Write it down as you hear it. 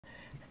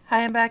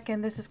Hi, I'm back,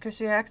 and this is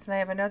KrisReacts, and I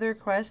have another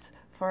request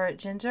for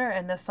Jinjer,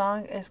 and the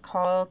song is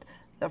called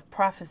The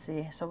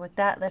Prophecy. So with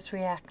that, let's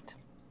react.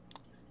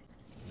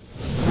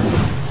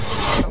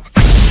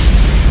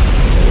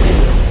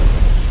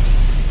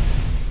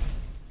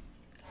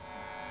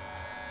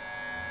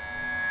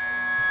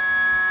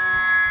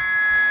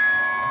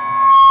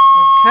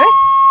 Okay.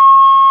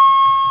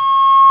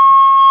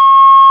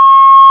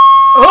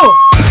 Oh!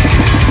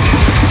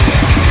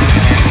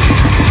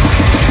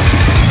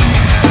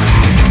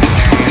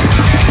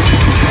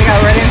 I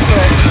got right into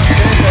it.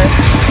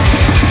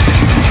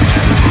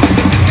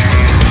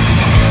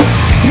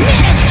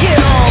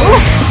 Minuscule,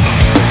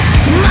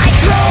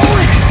 micro,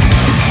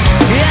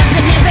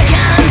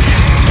 insignificant,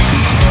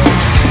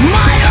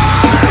 minor.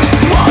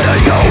 Why do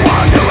you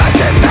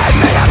underestimate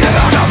me? I'm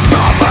not a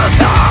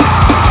prophesy.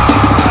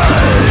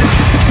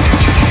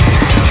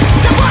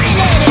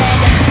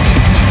 Subordinated,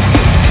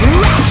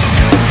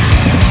 wretched,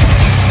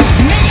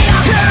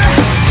 mediocre,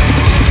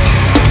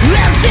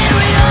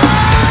 inferior.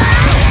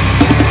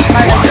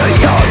 Why do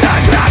you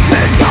neglect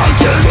me? Don't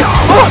you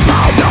know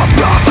about the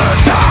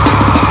prophesy?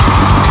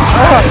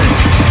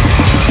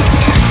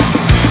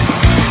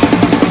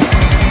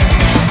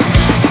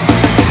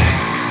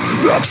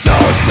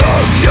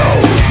 Excessive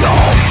use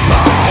of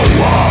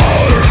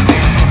power,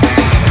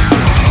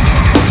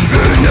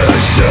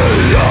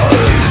 initiations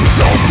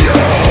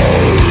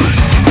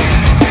abuse,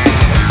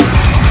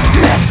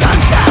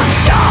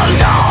 misconception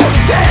of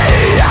the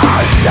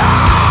essence.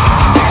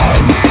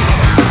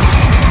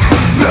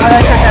 I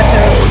like her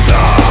tattoos.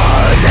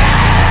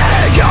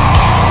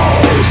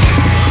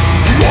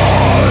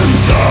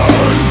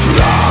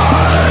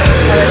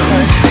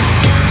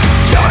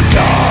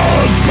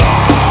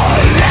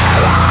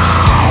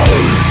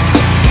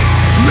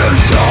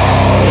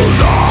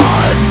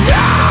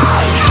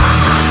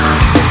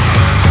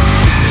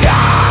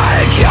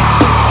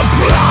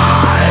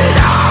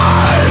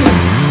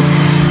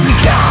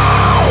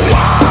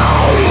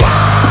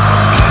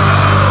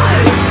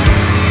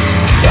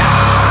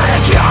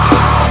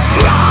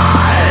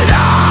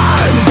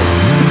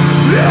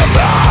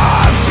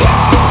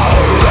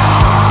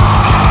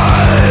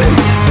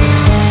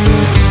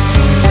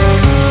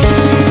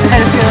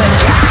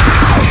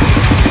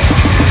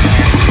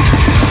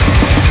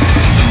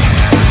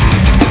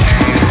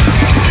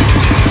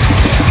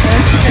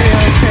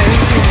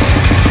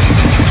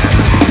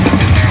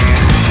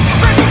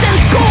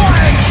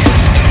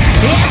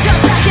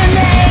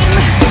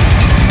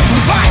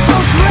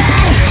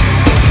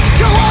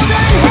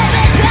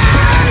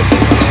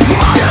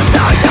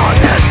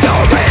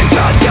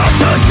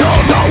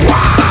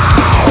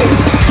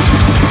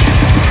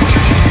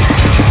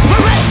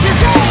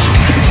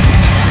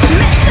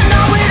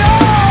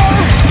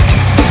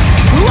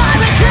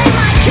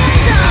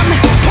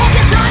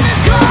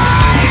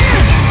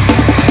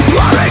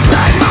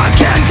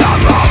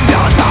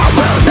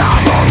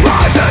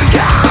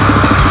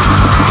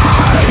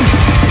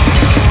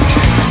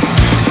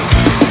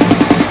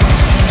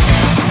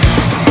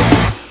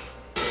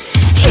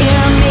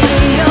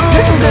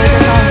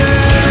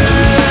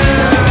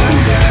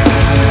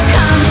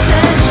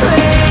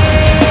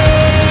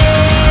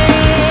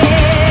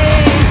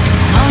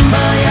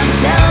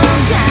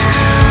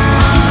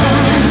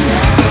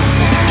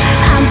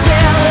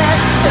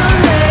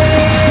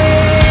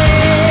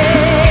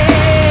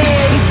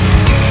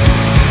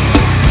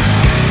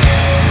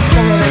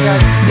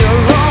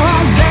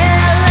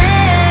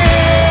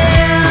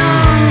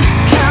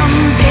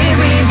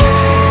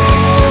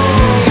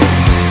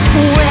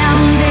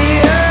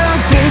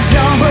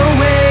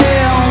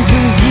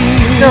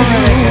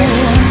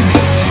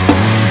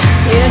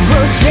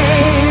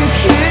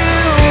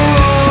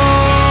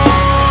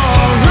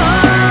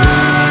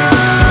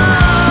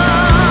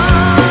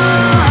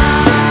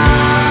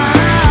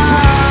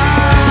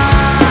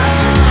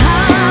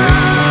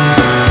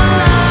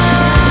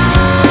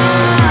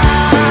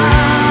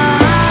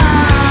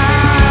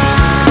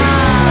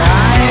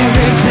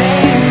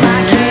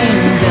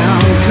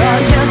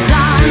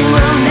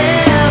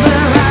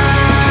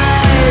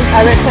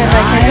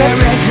 I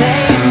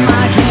reclaim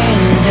my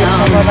kingdom.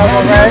 Some of the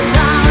rest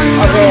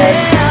of it.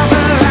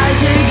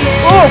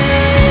 Oh!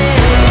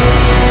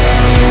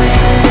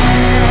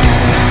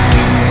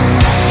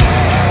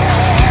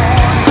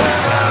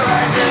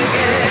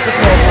 This is the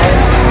cool part.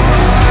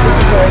 This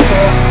is really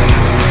cool.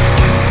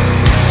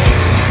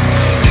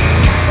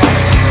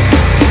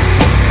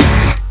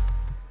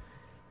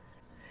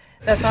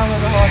 That song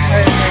was a whole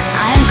entire thing.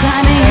 I'm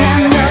climbing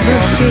another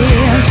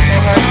feast,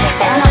 and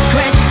I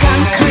scratch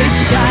concrete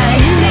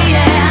shine. In the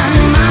end,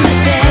 my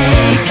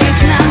mistake is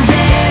not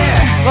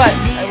there. But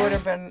I would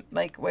have been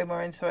like way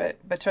more into it.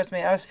 But trust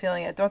me, I was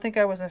feeling it. Don't think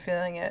I wasn't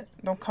feeling it.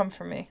 Don't come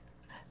for me,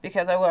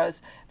 because I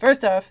was.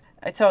 First off,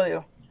 I tell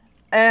you,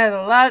 I had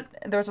a lot.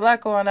 There was a lot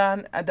going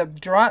on.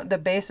 The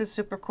bass is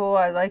super cool.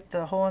 I like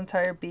the whole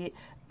entire beat.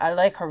 I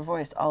like her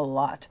voice a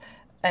lot.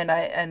 And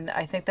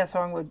I think that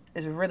song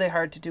is really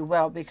hard to do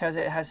well because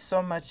it has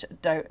so much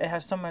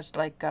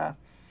like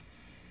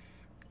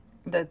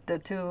the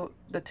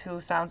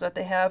two sounds that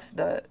they have,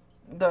 the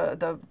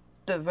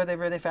really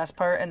really fast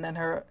part, and then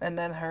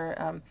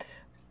her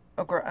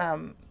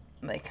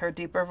like her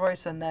deeper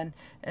voice, and then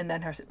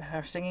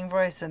her singing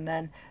voice, and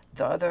then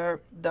the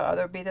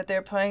other beat that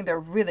they're playing. They're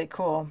really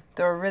cool.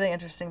 They're a really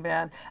interesting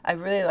band. I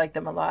really like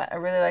them a lot. I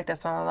really like that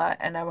song a lot,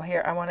 and I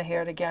want to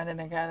hear it again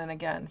and again and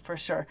again for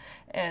sure.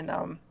 And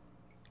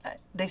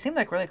they seem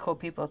like really cool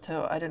people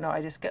too. I don't know.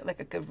 I just get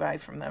like a good vibe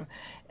from them,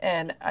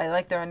 and I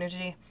like their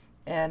energy,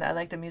 and I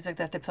like the music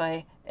that they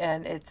play,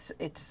 and it's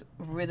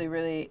really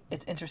really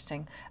it's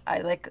interesting. I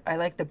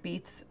like the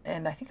beats,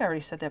 and I think I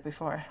already said that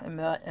before in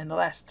the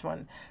last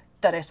one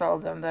that I saw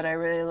of them, that I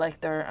really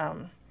like their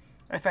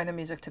I find the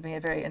music to be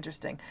very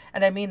interesting,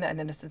 and I mean that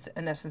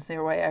in a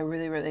sincere way. I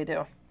really really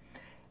do.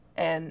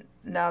 And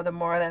now the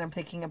more that I'm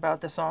thinking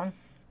about the song,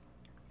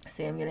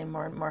 see, I'm getting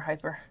more and more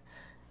hyper.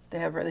 They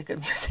have really good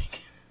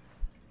music.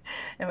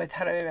 And with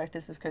that, I'll be back.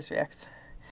 This is KrisReacts.